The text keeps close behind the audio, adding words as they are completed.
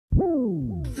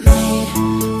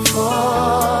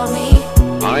for me.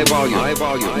 High volume, high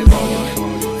volume, high volume.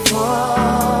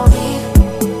 For me.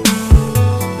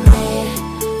 Made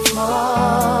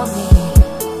for me.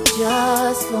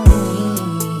 Just for me.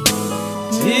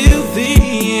 Till the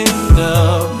end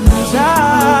of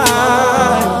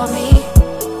time. For me.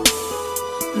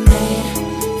 Made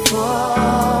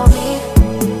for me.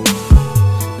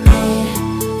 Made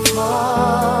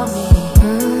for me.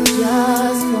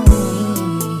 Just for me.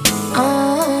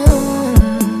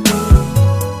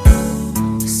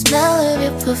 Smell of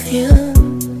your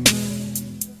perfume.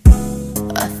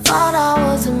 I thought I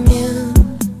was immune.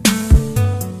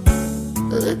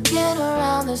 Looking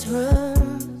around this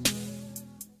room.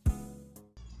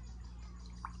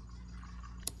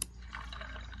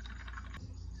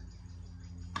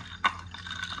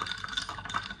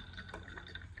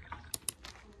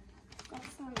 Got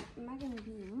some Magan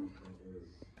bean.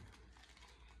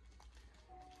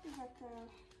 It's like a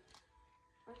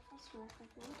breakfast wrap, I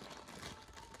think.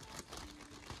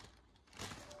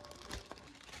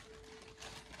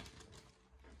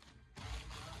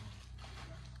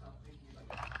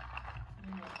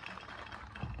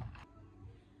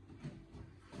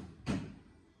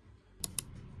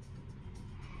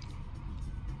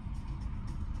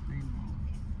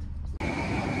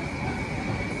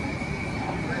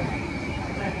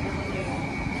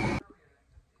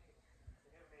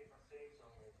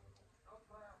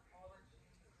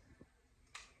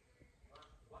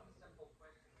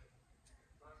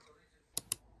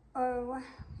 Oh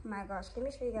my gosh, let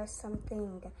me show you guys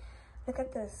something. Look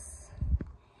at this.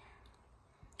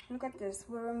 Look at this.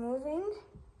 We're removing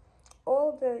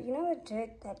all the, you know, the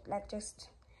dirt that like just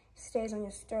stays on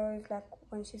your stove like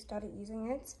once you started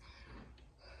using it.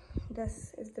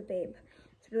 This is the babe.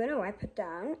 So we're gonna wipe it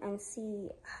down and see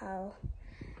how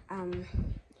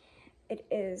it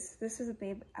is. This is the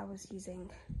babe I was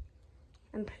using.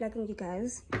 I'm plugging you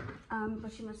guys,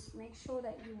 but you must make sure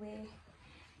that you wear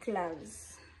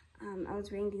gloves. I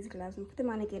was wearing these gloves and put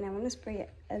them on again. I want to spray it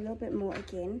a little bit more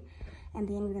again, and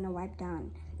then we're gonna wipe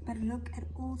down. But look at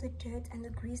all the dirt and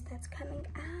the grease that's coming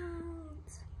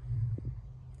out.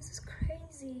 This is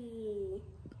crazy.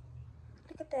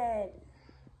 Look at that.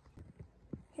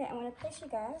 Okay, I'm gonna place you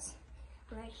guys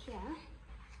right here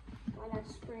when I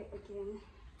spray again.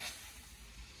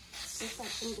 Just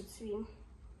like in between.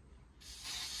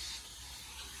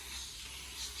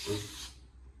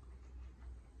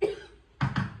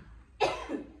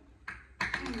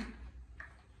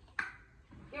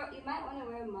 You might want to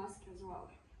wear a mask as well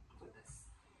for this.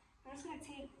 I'm just going to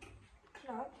take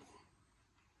cloth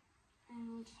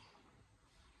and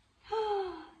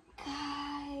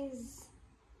guys,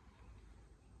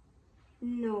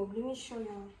 no, let me show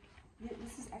you.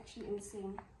 This is actually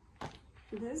insane.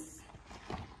 This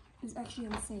is actually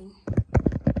insane.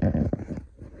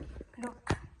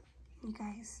 Look, you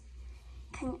guys,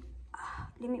 can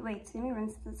let me rinse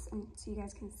this and so you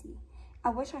guys can see. I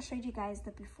wish I showed you guys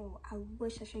the before. I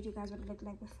wish I showed you guys what it looked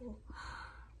like before.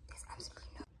 There's absolutely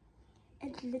no.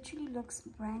 It literally looks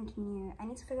brand new. I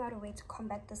need to figure out a way to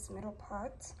combat this middle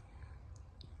part,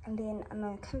 and then I'm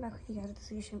gonna come back with you guys with the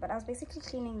solution. But I was basically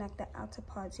cleaning like the outer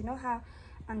parts. You know how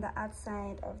on the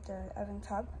outside of the oven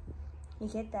top you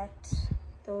get that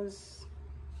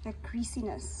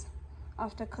greasiness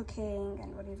after cooking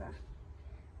and whatever,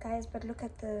 guys. But look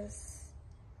at this,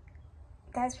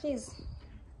 guys, please.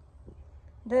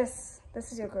 This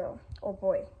is your girl or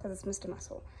boy, because it's Mr.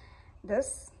 Muscle.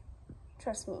 This,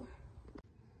 trust me.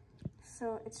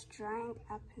 So it's drying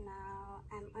up now.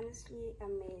 I'm honestly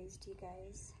amazed, you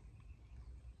guys.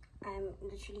 I'm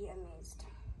literally amazed.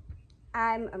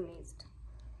 I'm amazed.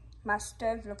 My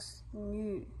stove looks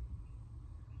new.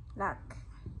 Like,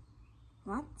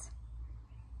 what?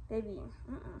 Baby,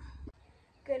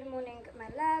 Good morning, my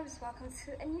loves. Welcome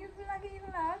to a new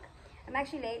vlog. I'm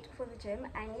actually late for the gym.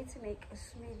 I need to make a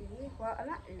smoothie. Well, I'm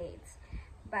not late,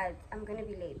 but I'm gonna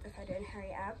be late if I don't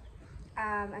hurry up.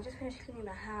 I just finished cleaning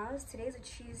the house. Today's a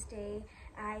Tuesday.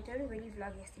 I didn't really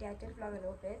vlog yesterday. I did vlog a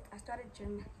little bit. I started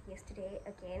gym yesterday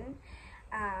again.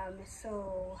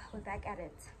 So we're back at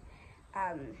it.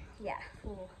 Yeah,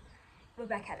 we're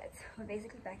back at it. We're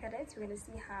basically back at it. We're gonna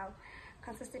see how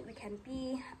consistent we can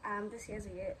be. This year's a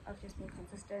year of just being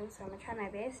consistent, so I'm gonna try my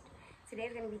best.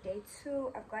 Today's gonna be day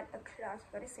 2. I've got a class,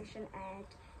 I've got a session at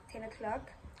 10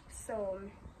 o'clock. So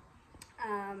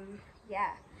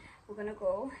yeah, we're gonna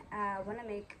go. I wanna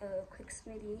make a quick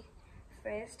smoothie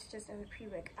first, just as a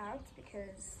pre-workout,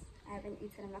 because I haven't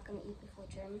eaten. I'm not gonna eat before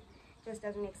gym. It just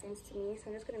doesn't make sense to me. So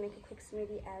I'm just gonna make a quick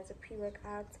smoothie as a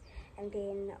pre-workout, and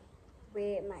then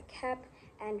wear my cap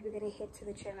and we're gonna head to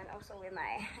the gym and also wear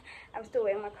my I'm still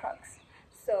wearing my Crocs.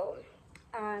 So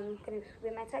I'm gonna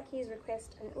wear my Takis,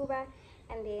 request an Uber,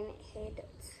 and then head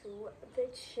to the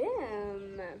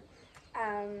gym.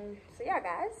 So yeah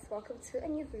guys, welcome to a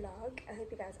new vlog. I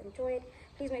hope you guys enjoyed.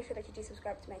 Please make sure that you do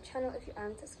subscribe to my channel if you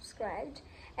aren't subscribed.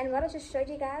 And what I just showed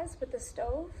you guys with the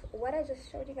stove,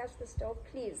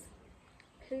 please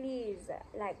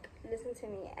like listen to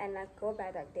me and like go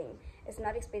buy that thing. It's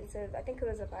not expensive. I think it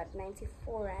was about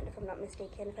 94 rand if I'm not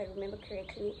mistaken, if I remember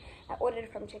correctly. I ordered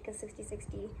it from Checkers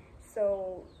 6060,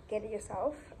 so get it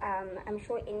yourself. I'm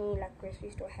sure any like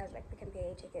grocery store has like Pick and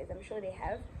Pay, Checkers, I'm sure they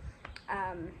have.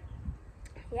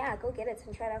 Yeah, go get it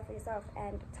and try it out for yourself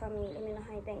and tell me, let me know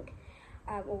how you think,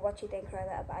 or what you think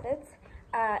rather about it.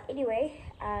 Anyway,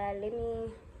 let me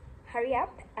hurry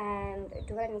up and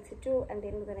do what I need to do, and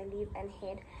then we're gonna leave and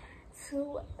head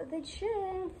to the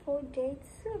gym for day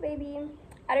 2, baby.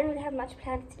 I don't really have much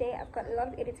planned today. I've got a lot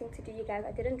of editing to do, you guys.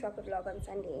 I didn't drop a vlog on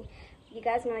Sunday. You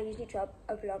guys know I usually drop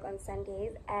a vlog on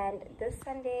Sundays, and this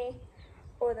Sunday,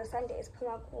 or the Sundays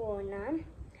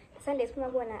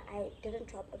I didn't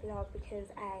drop a vlog because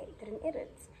I didn't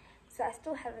edit. So I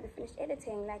still haven't finished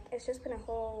editing. Like, it's just been a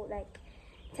whole like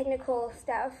technical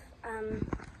stuff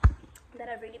that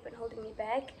have really been holding me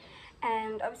back.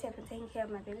 And obviously I've been taking care of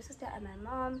my baby sister and my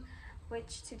mom,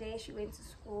 which today she went to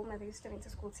school. My baby sister went to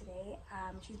school today.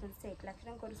 She's been sick. Like, she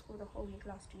didn't go to school the whole week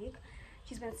last week.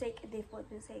 She's been sick, they've both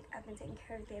been sick. I've been taking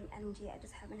care of them, and yeah, I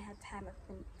just haven't had time. I've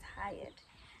been tired,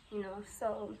 you know.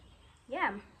 So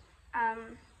yeah,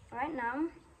 right now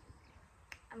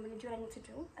I'm gonna do what I need to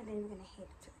do, and then we're gonna head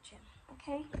to the gym.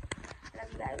 Okay,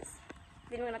 love you guys.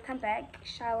 Then we're gonna come back,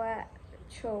 shower,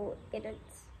 chill, edit,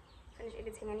 finish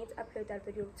editing. I need to upload that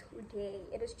video today.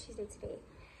 It is Tuesday today.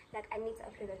 Like, I need to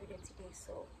upload that video today,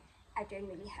 so I don't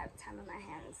really have time on my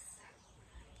hands,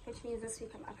 which means this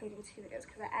week I'm uploading 2 videos,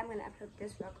 because I am gonna upload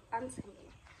this vlog on Sunday,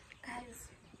 guys.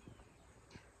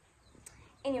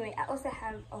 Anyway, I also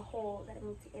have a haul that I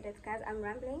need to edit, guys. I'm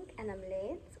rambling and I'm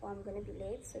late, or I'm gonna be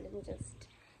late, so let me just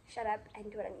shut up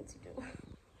and do what I need to do.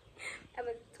 I'm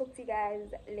gonna talk to you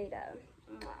guys later.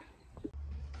 Mwah.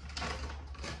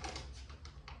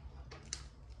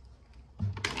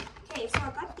 Okay, so I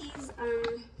got these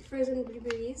frozen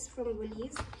blueberries from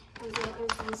Woolies, as well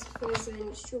as these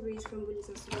frozen strawberries from Woolies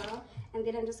as well. And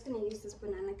then I'm just gonna use this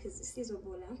banana because this is a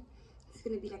bola. It's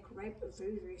gonna be like ripe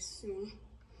very, very soon.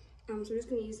 So I'm just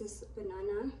gonna use this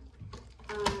banana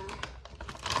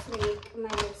to make my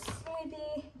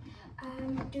smoothie.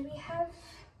 Do we have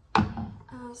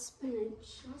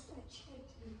spinach? Last I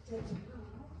checked, we did not.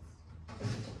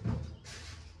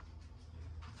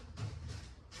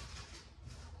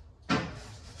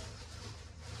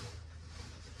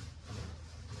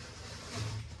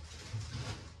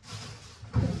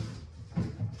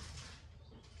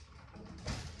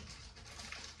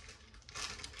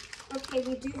 Okay,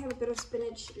 we do have a bit of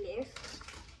spinach left,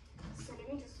 so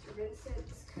let me just rinse it,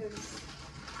 because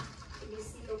you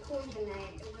see the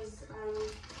coordinate, it was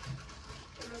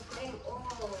going all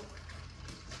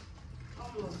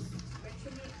almost,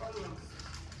 virtually almost.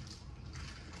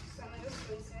 So I'm gonna just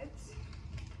rinse it.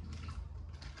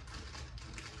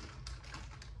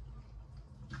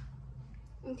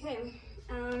 Okay,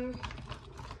 I'll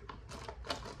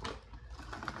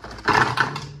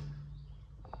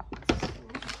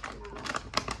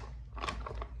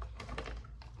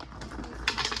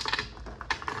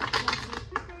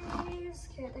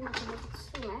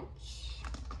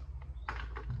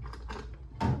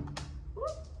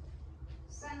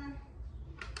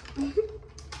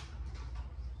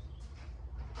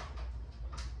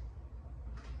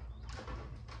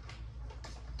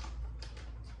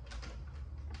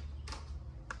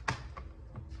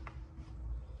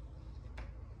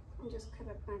just cut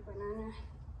up my banana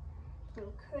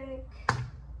real quick.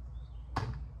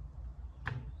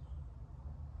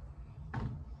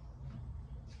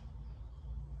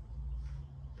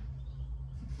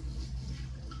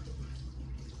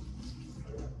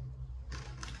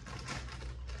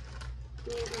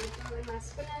 And I'm going to throw in my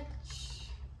spinach.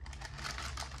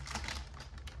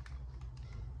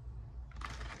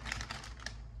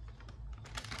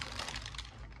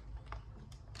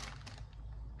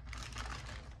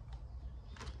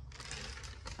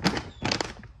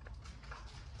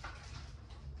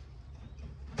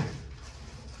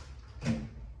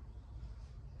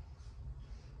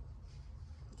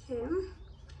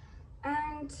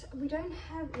 And we don't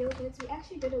have yogurts. We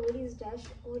actually did a Woolies Dash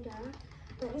order,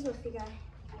 but this will figure.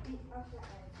 I think after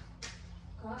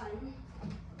I've gone,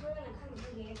 we're gonna come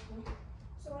here.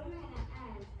 So what am I gonna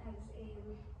add as a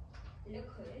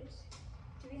liquid?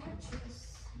 Do we have juice?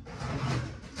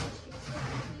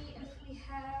 if we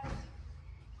have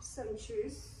some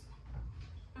juice.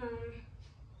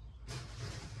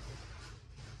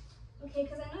 Okay,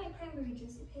 because I know a cranberry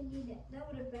juice, that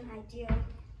would have been ideal.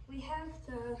 We have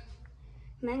the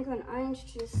mango and orange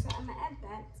juice, so I'm gonna add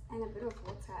that and a bit of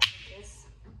water, I guess.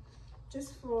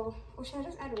 Just for, or should I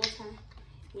just add water?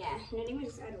 Yeah, no, let me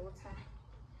just add water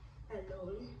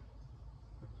alone.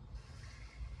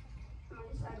 I'll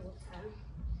just add water.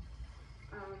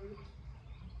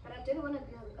 But I did want a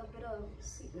bit of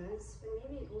sweetness, but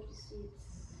maybe it will be sweet.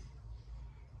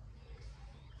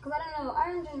 Because I don't know,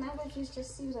 orange and mango juice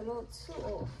just seems a little too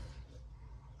off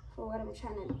for what I'm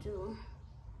trying to do.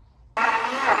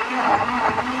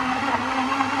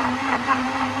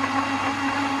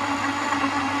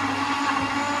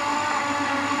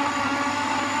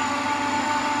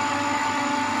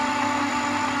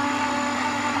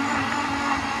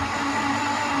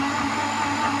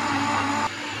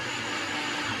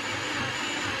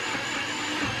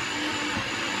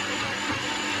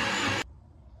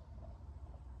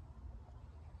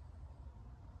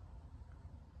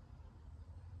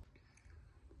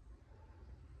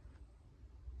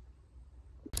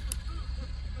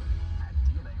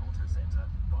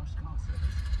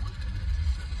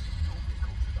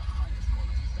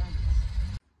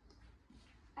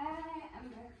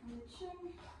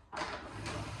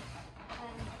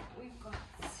 And we've got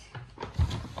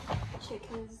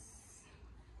chickens.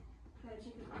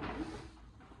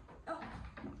 Oh,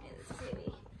 it's baby.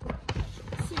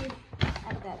 See,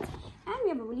 at that. And we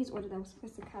have a release order that was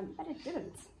supposed to come, but it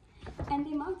didn't. And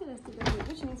they marked it as delivery,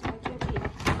 which means my JJ.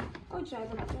 Oh,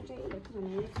 driver, my JJ, look at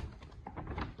me.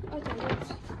 Okay,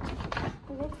 let's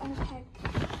unpack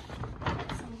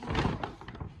something.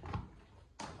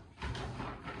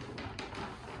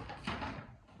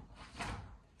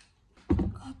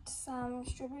 Some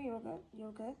strawberry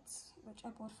yogurt, which I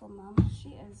bought for mom. She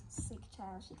is a sick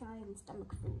child. She cannot even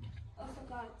stomach food. Also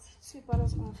got 2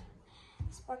 bottles of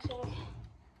sparkling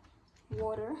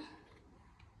water.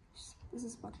 This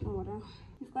is sparkling water.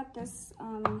 We've got this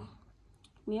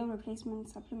meal replacement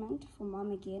supplement for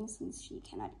mom again, since she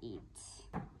cannot eat.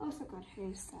 Also got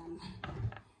her some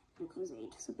glucose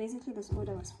aid. So basically this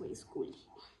order was for a school.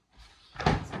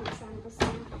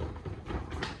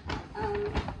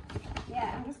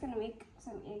 Yeah, I'm just gonna make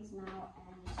some eggs now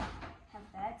and have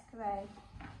that, because I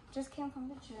just came from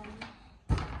the gym,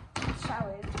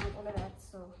 showered and all of that,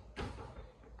 so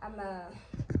I'm gonna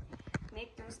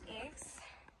make those eggs.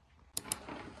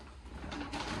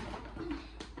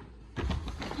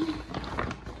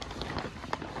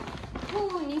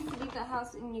 Who needs to leave the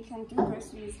house and you can do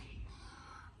groceries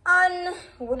on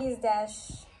Woolies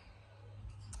Dash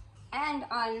and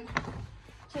on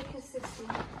Checker 60.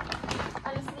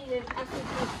 Honestly, there's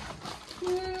absolutely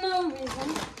no reason.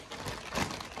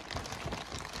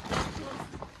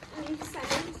 Leaf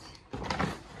salad.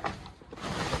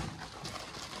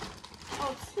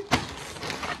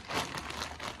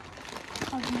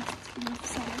 Oh, leaf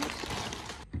salad.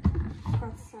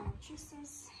 Got some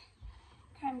juices.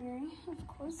 Cranberry, of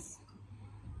course.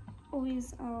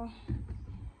 Always our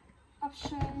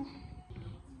option.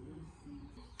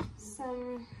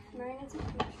 Some marinated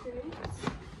beetroot.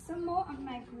 Some more of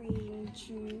my green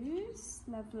juice,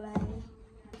 lovely.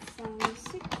 Some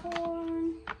sweet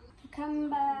corn,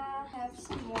 cucumber. Have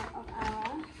some more of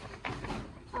our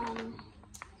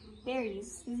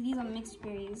berries. These are mixed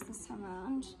berries this time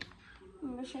around. I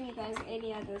remember showing you guys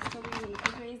earlier the strawberries and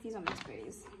blueberries. These are mixed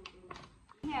berries.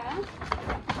 Yeah.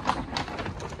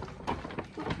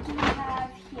 What do we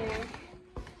have here?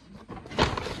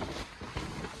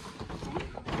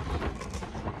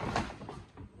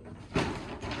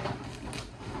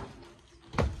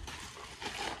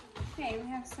 Okay, we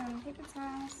have some paper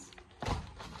towels,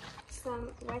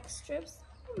 some wax strips.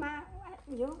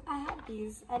 I had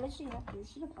these. I literally have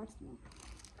these. Should have asked me.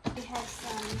 We have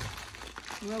some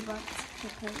robot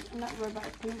peppers, not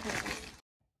robot, green peppers.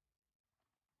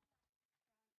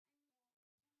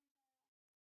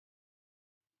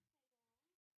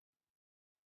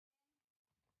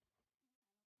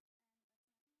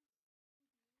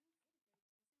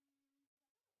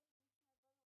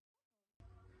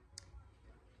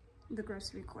 The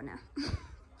grocery corner.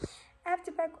 I have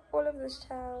to pack all of this,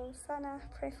 child. Sana,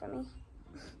 pray for me.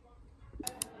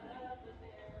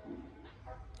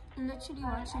 Literally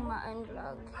watching my own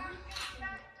vlog.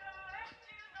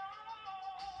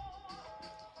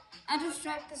 I just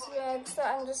dropped this vlog, so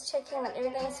I'm just checking that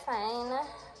everything's fine.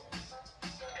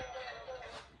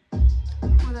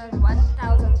 For the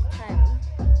 1000th time.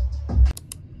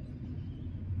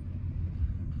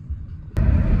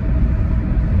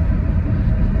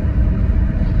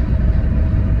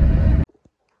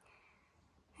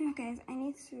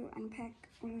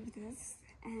 of this,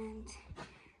 and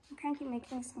I'm currently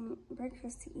making some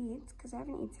breakfast to eat because I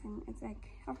haven't eaten. It's like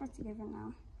 11:30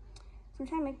 now. So I'm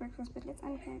trying to make breakfast, but let's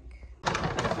unpack.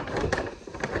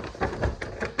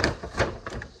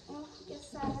 Oh,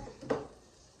 yes,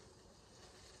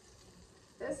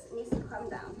 this needs to calm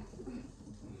down.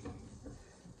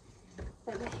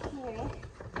 But anyway,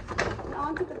 I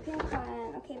wanted the pink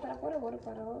one. Okay, but I bought a water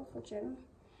bottle for gym.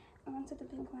 I wanted the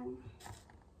pink one.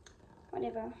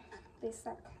 Whatever, they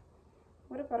suck.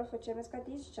 Water bottle for gym. It's got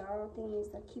these gel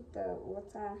thingies that keep the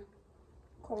water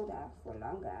colder for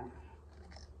longer.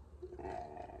 I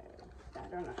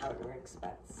don't know how it works,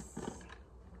 but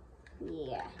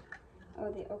yeah.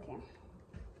 Oh, they okay.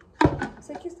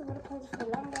 So it keeps the water cold for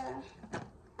longer.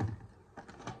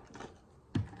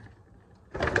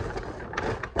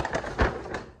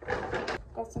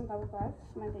 Got some bubble bath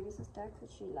for my baby sister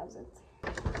because she loves it.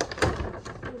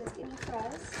 And the skinny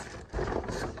fries.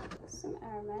 Some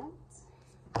aromat.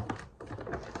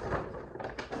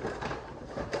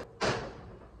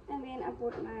 And then I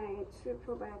bought my 2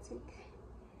 probiotic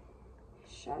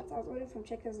shots. I was ordering from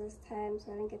Checkers this time,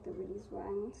 so I didn't get the release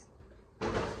ones.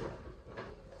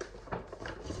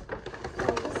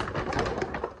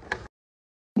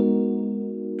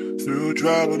 Through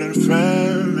drought and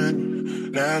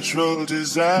famine, natural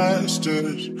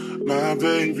disasters, my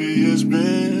baby has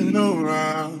been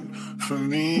around for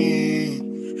me.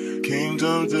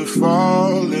 Kingdoms are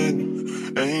falling,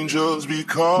 angels be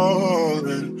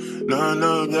calling, none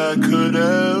of that could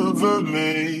ever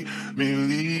make me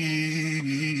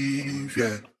leave,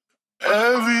 yeah.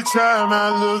 Every time I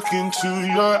look into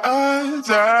your eyes,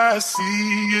 I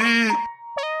see it.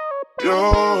 You're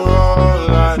all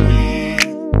I need.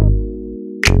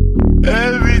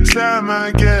 Every time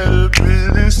I get a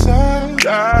bit inside,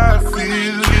 I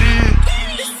feel it.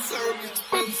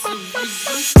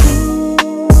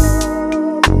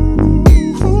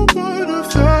 Who would have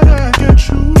thought I'd get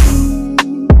you?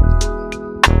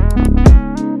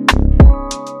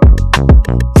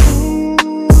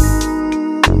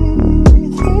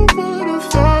 Who would have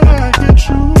thought I'd get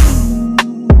you?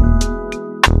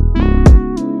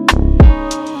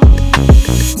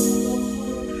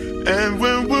 And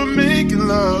when we're making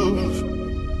love,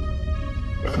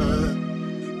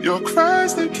 your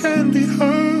cries that can be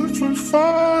heard from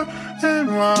far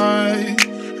and wide.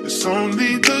 It's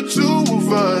only the 2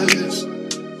 of us.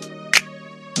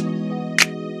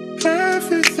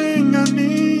 Everything I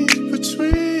need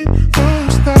between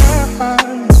those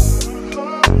thighs.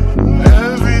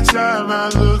 Every time I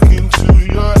look into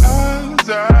your eyes,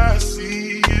 I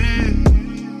see it.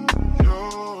 You're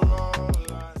all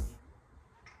I need.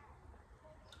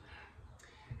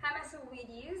 Hi, my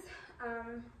sweeties.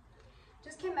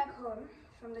 Just came back home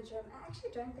from the gym. I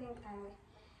actually don't think I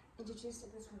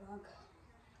introduced this vlog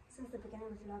since the beginning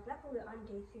of the vlog. Like we're on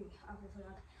day 3 of the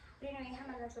vlog. But anyway, hi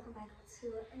my guys, welcome back to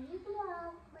a new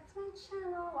vlog. Back to my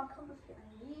channel. Welcome if you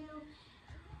are new.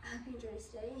 I hope you enjoyed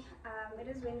this day. It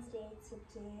is Wednesday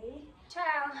today.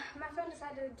 Ciao. My phone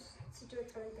decided to do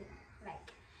its own thing.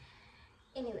 Like,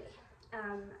 anyway,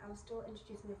 I'll still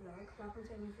introducing the vlog. Welcome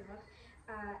to a new vlog.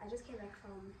 I just came back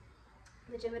from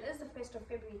the gym. It is the 1st of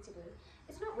February today.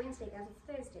 It's not Wednesday, guys, it's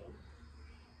Thursday.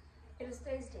 It is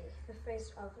Thursday, the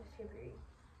 1st of February.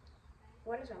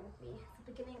 What is wrong with me? It's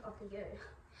the beginning of the year.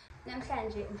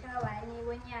 Namhlanje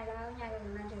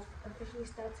officially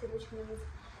started, which means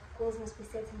goals must be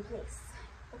set in place.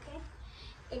 Okay?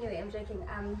 Anyway, I'm joking.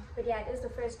 But yeah, it is the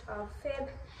 1st of Feb.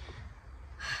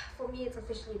 For me, it's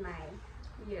officially my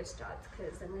year start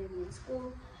because I'm going to be in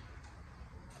school.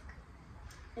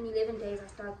 In 11 days, I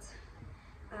start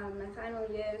my final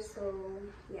year, so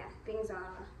yeah, things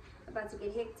are about to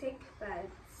get hectic, but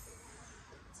it's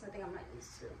something I'm not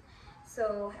used to.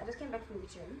 So I just came back from the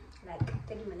gym like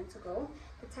 30 minutes ago.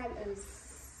 The time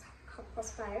is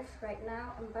 5:30 right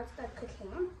now. I'm about to start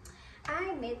cooking.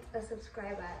 I met a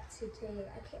subscriber today.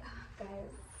 Okay, oh,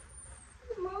 guys,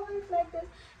 moments like this.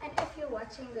 And if you're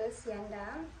watching this,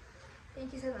 Yanda,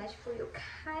 thank you so much for your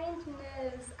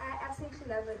kindness. I absolutely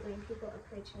love it when people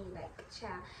approach me like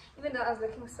cha. Even though I was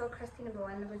looking so crusty, number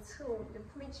 1, number 2, the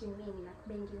point you mean like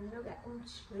banging,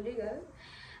 really good.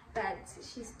 But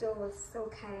she still was so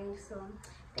kind. So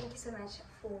thank you so much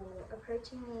for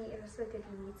approaching me. It was so good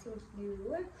meeting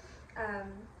you.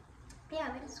 Yeah,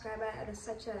 I'm a subscriber. It was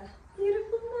such a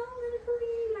beautiful moment for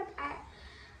me. Like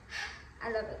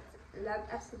I love it. Loved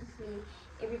absolutely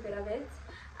every bit of it.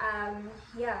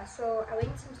 Yeah, so I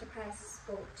went to Surprise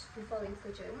Sport before I went to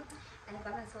the gym, and I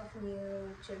got myself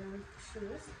new gym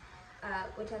shoes.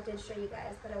 which I did show you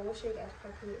guys, but I will show you guys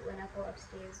properly when I go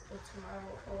upstairs or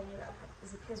tomorrow or whenever,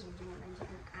 because we're doing it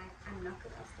and I'm not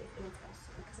going upstairs anytime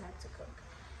soon because I have to cook.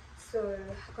 So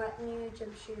I got new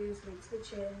gym shoes, went to the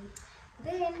gym,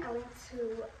 then I went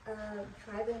to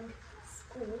driving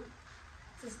school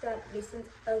to start lessons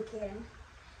again,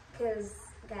 because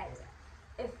guys,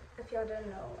 if y'all don't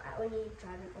know, I only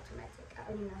drive in automatic.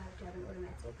 I only know how to drive in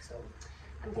automatic, so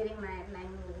I'm getting my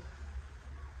manual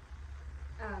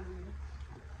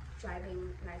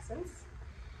driving license.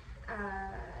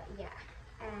 Yeah,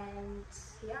 and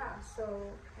yeah, so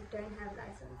I don't have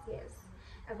license. Yes,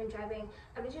 I've literally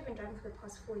been driving for the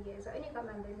past 4 years. I only got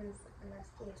my license last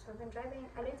year, so I've been driving.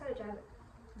 I learned how to drive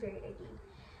very early,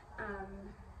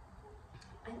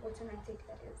 an automatic,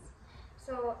 that is.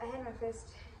 So I had my first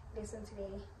lesson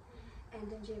today, and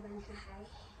then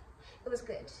it was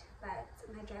good, but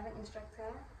my driving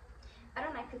instructor, I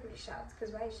don't like people to shout,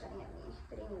 because why are you shouting at me?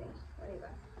 But anyway, whatever.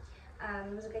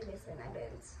 It was a good lesson. I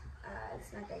learned.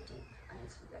 It's not that deep,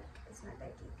 honestly. Like, it's not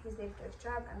that deep. He's there to do his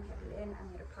job. I'm here to learn. I'm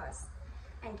here to pass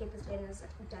and get this learners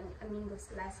done. I mean, this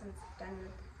license done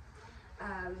with.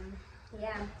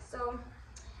 Yeah. So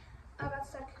I'm about to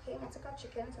start cooking. I took out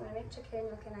chicken, so I'm gonna make chicken,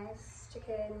 like a nice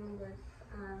chicken with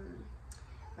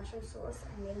mushroom sauce,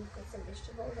 and then got some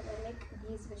vegetables. I'm gonna make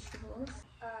these vegetables.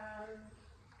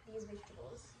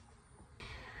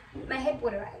 My head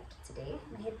board arrived today.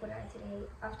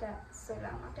 After so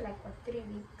long, after like what, 3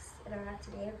 weeks. It arrived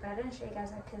today, but I didn't show you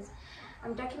guys that because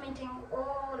I'm documenting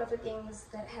all of the things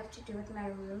that have to do with my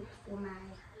room for my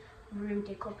room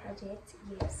decor project.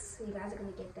 Yes, so you guys are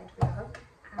gonna get that vlog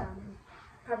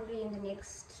probably in the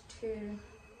next 2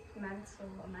 months or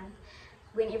a month,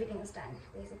 when everything is done.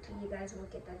 Basically, you guys will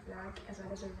get that vlog as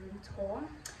well as a room tour.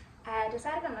 I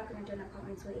decided I'm not going to do an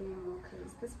apartment tour anymore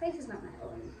because the space is not my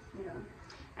own, you know.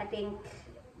 I think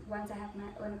once I have my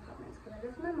own apartment, because I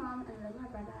live with my mom and I live with my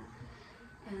brother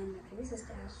and my baby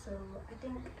sister, so I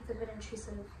think it's a bit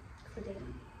intrusive for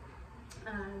them.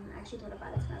 I actually thought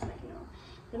about it and I was like, you know,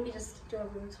 let me just do a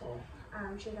room tour,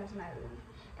 show you guys my room.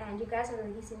 And you guys have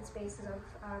already seen spaces of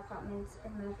our apartments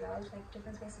in my vlogs, like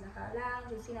different spaces, like our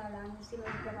lounge. You've seen our lounge, you've seen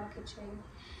our kitchen,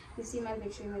 you've seen my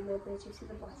bedroom a little bit, you've seen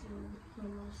the bathroom, you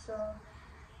know. So,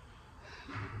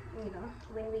 you know,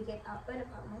 when we get our own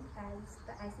apartment as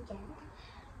the Icy Gang,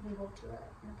 we will do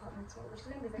an apartment tour, which is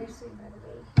going to be very soon, by the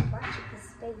way. Watch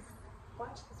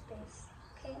the space,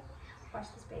 okay? Watch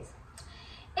the space.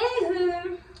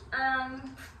 Anywho,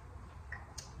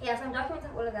 yeah, so I'm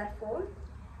documenting all of that for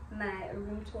my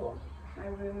room tour, my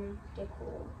room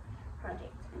decor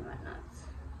project and whatnot,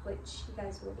 which you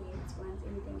guys will be able to once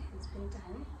everything has been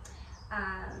done.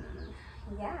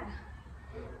 Yeah,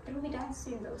 it will be done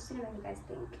soon though, sooner than you guys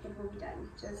think. It will be done,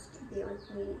 just bear with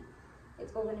me.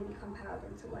 It's all going to be compiled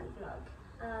into one vlog.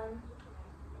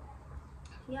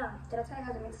 Yeah, did I tell you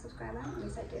guys I made a subscriber?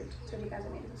 Yes, I did. Told you guys I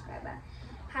made a subscriber.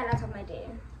 Highlight of my day,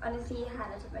 honestly,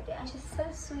 highlight of my day. And she's so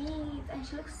sweet and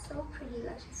she looks so pretty,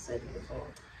 like she's so beautiful.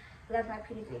 Love my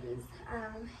pretty ladies.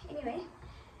 Anyway,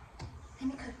 let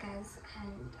me cook, guys,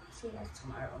 and see you guys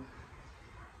tomorrow.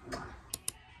 Mwah.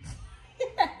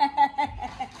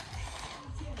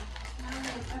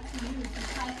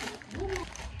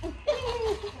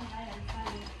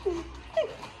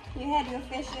 You had your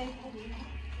fish ready.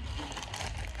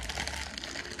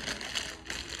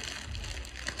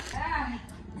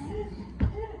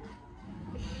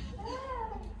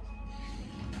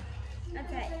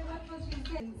 Okay.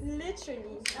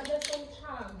 Literally. At the same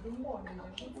time, the morning.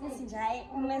 This is right.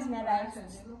 Mesmerized.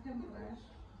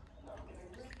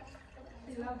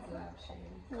 He loves that shit.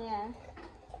 Yeah.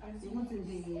 You want to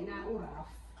be in that Uraf.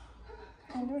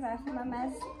 And Uraf,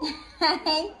 mamas.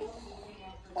 Hi.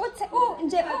 What's oh,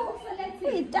 nje oh,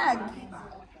 we dog.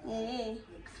 Hey.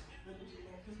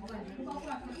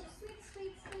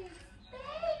 Sweet.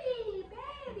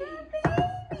 Baby.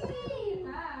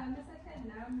 Ah, I'm just like that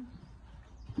now.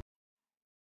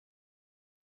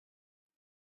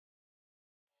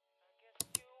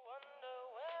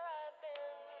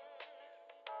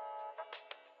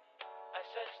 I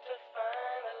search to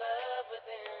find the love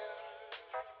within.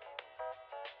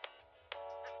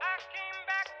 I came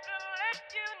back to let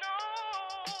you know.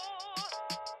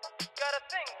 Got a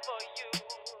thing for you,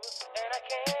 and I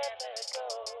can't let it go.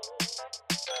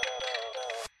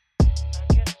 I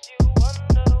guess you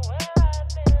wonder where I've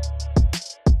been.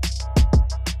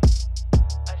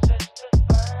 I search to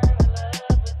find the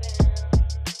love within.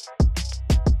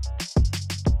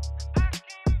 I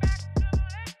came back to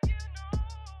let you know.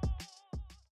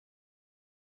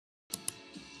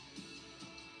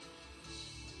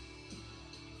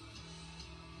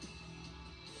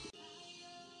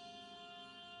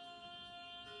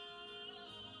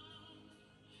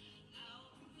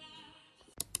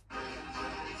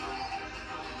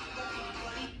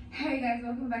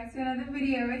 welcome back to another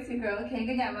video. It's your girl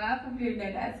Kenga Nyama, popularly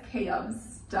known as Kayom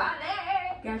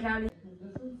Starlet. This is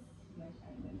my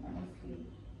childhood, honestly,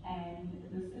 and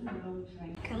this is a little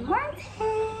drink. Good morning.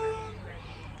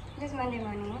 It is Monday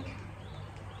morning.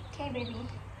 Okay, baby.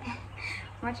 I'm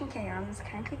watching Kayom. Is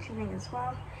currently cleaning as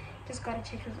well. Just got a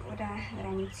check his order that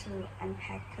I need to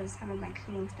unpack because some of my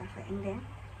cleaning stuff are in there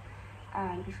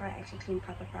before I actually clean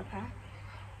proper.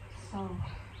 So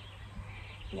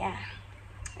yeah,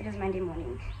 it is Monday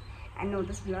morning. I know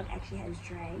this vlog actually has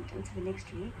dragged into the next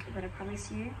week, but I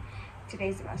promise you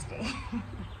today's the last day.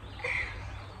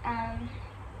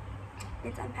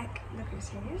 Let's unpack the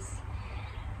groceries.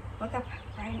 Woke up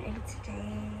bright and early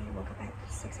today. Woke up at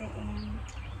 6 a.m.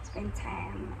 Spent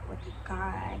time with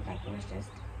God. Like, it was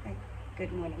just like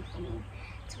good morning for me.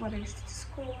 Took my babies to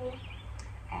school,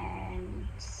 and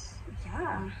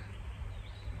yeah,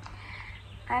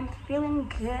 I'm feeling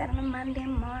good on a Monday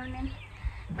morning.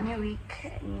 New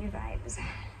week, new vibes,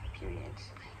 period.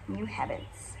 New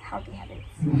habits, healthy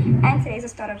habits. And today's the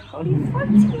start of Holy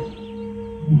 40.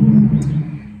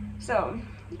 So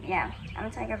yeah, I'm gonna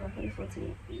tell you guys about Holy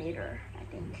 40 later, I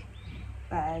think.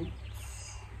 But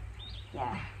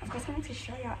yeah, of course I need to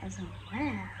show y'all as well.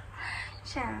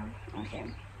 Ciao. Okay,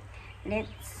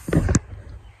 let's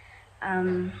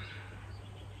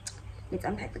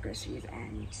unpack the groceries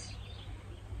and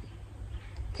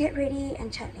get ready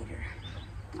and chat later.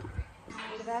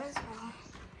 That is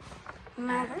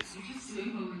my groceries,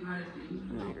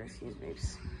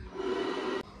 babes.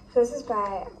 So this is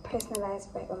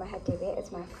personalized by mwah.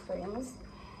 It's my friend's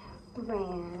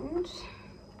brand.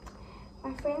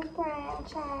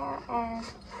 Child. And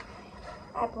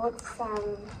I bought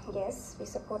some, yes, we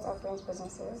support our friends'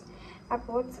 businesses. I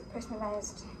bought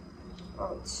personalized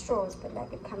straws, but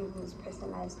like it comes in this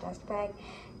personalized dust bag.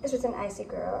 This was an icy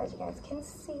girl, as you guys can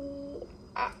see.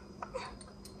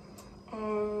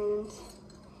 And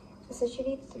this is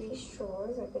actually 3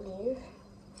 straws, I believe.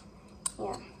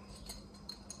 Yeah.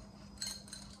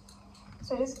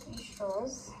 So there's 3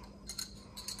 straws.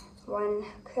 One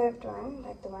curved one,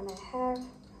 like the one I have,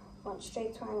 one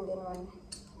straight one, and then one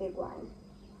big one.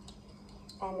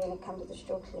 And then it comes with a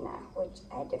straw cleaner, which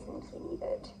I definitely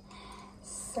needed.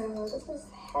 So this is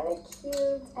hella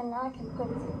cute, and now I can put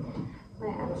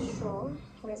my other straw.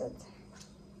 Where is it?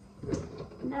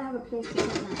 Now I have a place to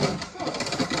put my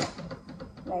straw,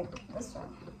 like this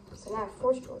one. So now I have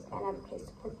 4 straws, and I have a place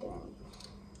to put them in.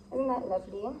 Isn't that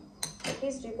lovely? So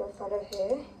please do go follow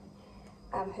her.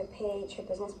 Her page, her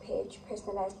business page,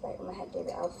 personalized by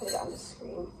mwah. I'll put it on the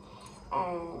screen.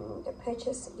 And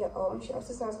purchase your own. She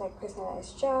also sells like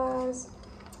personalized jars,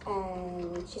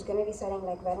 and she's gonna be selling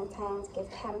like Valentine's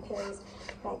gift hampers.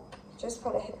 Like, just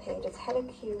follow her page. It's hella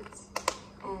cute.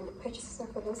 And purchase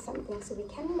yourself a little something so we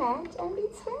can match and be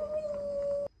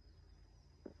twins.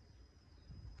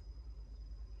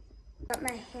 Got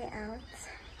my hair out.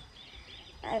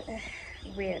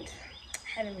 Weird.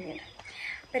 Hella weird.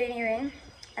 But anyway,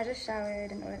 I just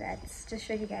showered and all that. Just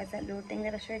showed you guys that little thing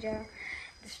that I showed y'all.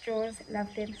 The straws,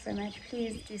 love them so much.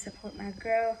 Please do support my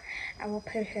girl. I will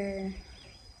put her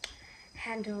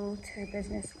handle to her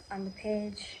business on the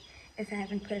page if I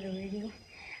haven't put it already.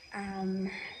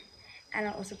 And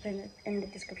I'll also put it in the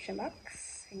description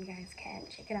box so you guys can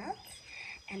check it out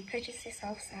and purchase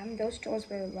yourself some. Those straws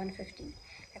were $150.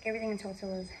 Like, everything in total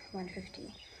was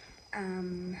 $150.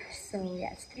 So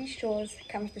yeah, it's 3 straws,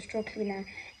 comes with the straw cleaner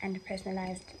and a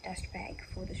personalized dust bag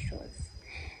for the straws.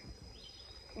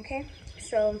 Okay,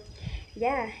 so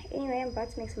yeah, anyway, I'm about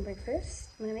to make some breakfast.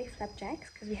 I'm gonna make flapjacks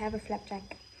because we have a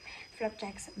flapjacks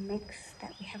mix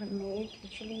that we haven't made.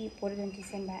 Literally bought it in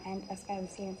December and that's why I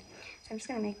was seeing it. So I'm just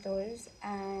gonna make those,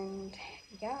 and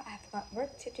yeah, I've got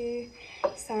work to do,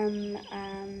 some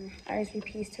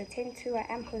RSVPs to attend to. I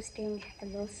am hosting a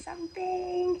little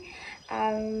something.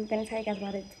 I'm gonna tell you guys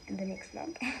about it in the next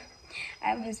vlog.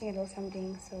 I'm hosting a little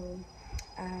something, so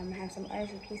I have some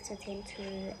RSVPs to attend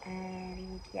to,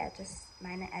 and yeah, just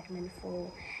minor admin for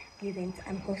the event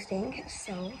I'm hosting.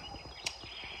 So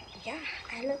yeah,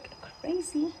 I look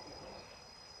crazy,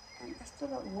 and I still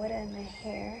got water in my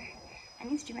hair. I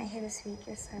need to do my hair this week,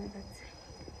 you're son of it.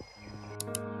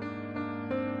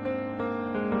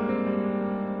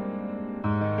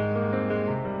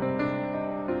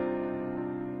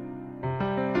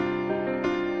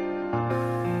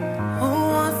 Who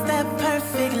wants that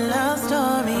perfect love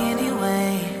story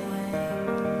anyway?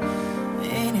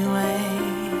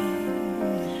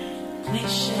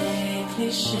 Cliche,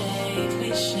 cliche,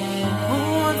 cliche. Who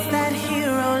wants that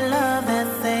hero love that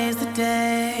saves the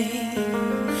day?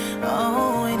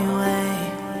 Oh,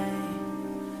 anyway.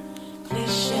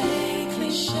 Cliche,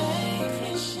 cliche,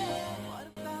 cliche. What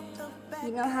about the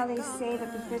how they say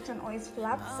that the first one always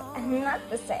flops, and not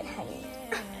the side, honey.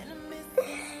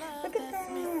 Look at that.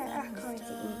 I can't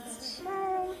eat.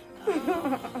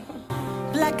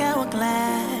 Black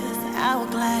hourglass,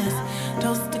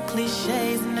 toast to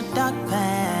cliches in the dark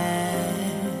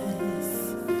past.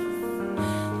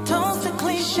 Toast to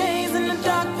cliches in the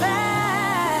dark past.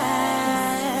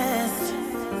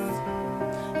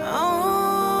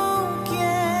 Oh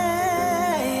yeah.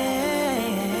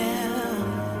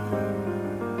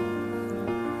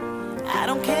 I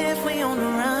don't care if we on the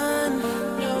run,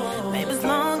 baby, as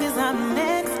long as I'm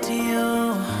next to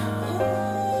you.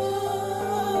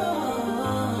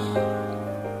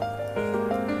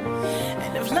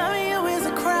 And if loving you is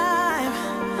a crime,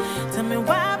 tell me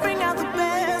why bring out the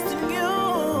best in you.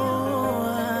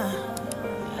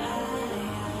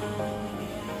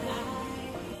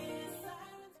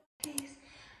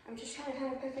 I'm just trying to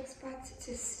find a perfect spot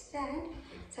to stand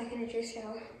so I can address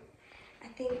y'all. I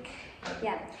think,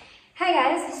 yeah. Hi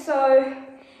guys, so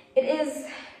it is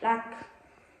like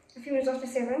a few minutes after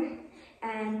 7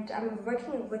 and I'm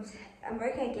working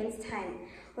against time.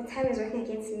 Well, time is working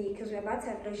against me because we're about to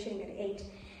have load shedding at 8.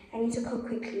 I need to cook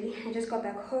quickly. I just got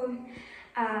back home.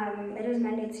 It is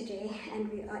Monday today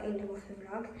and we are ending with the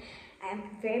vlog. I am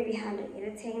very behind on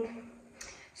editing,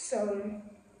 so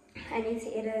I need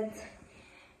to edit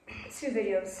 2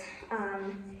 videos,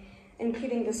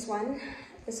 including this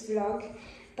vlog.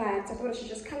 But I thought I should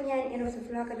just come here and end with the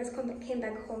vlog. I just came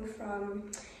back home from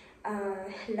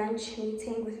lunch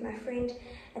meeting with my friend.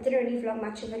 I didn't really vlog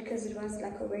much of it because it was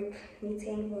like a work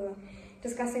meeting. We were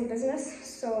discussing business,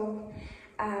 so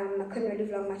I couldn't really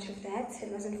vlog much of that.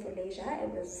 It wasn't for leisure, it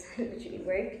was literally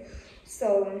work. So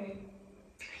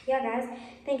yeah guys,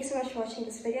 thank you so much for watching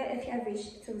this video. If you have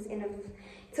reached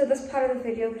to this part of the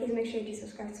video, please make sure you do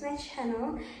subscribe to my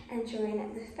channel and join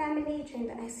the family, join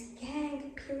the IC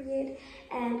gang, period.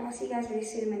 And I'll see you guys very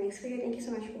soon in my next video. Thank you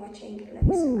so much for watching. Love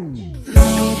you so much.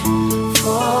 Made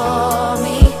for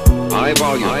me, High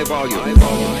volume.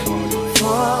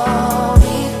 for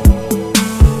me,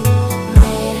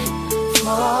 made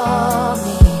for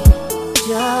me,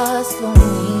 just for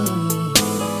me.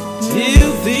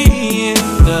 Till the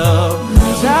end of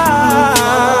time.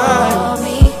 For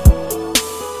me,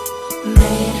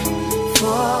 made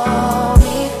for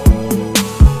me,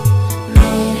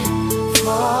 made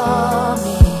for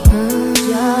me,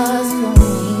 just for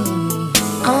me.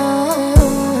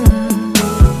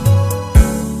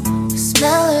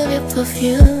 Smell of your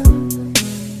perfume.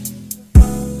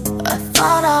 I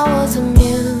thought I was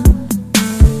immune.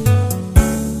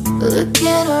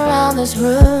 Looking around this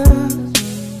room,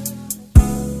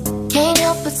 can't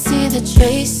help but see the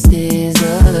traces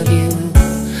of you.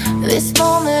 This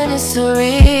moment is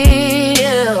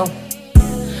surreal.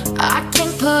 I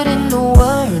can't put into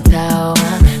words how I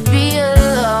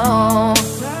feel.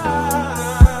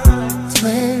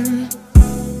 Twin,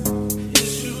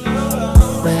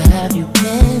 where have you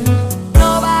been?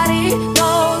 Nobody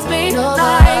knows me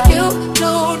like you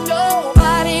do.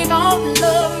 Nobody gon'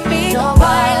 love me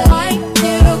quite like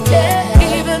you. Can't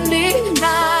even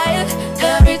deny it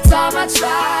every time I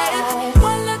try it.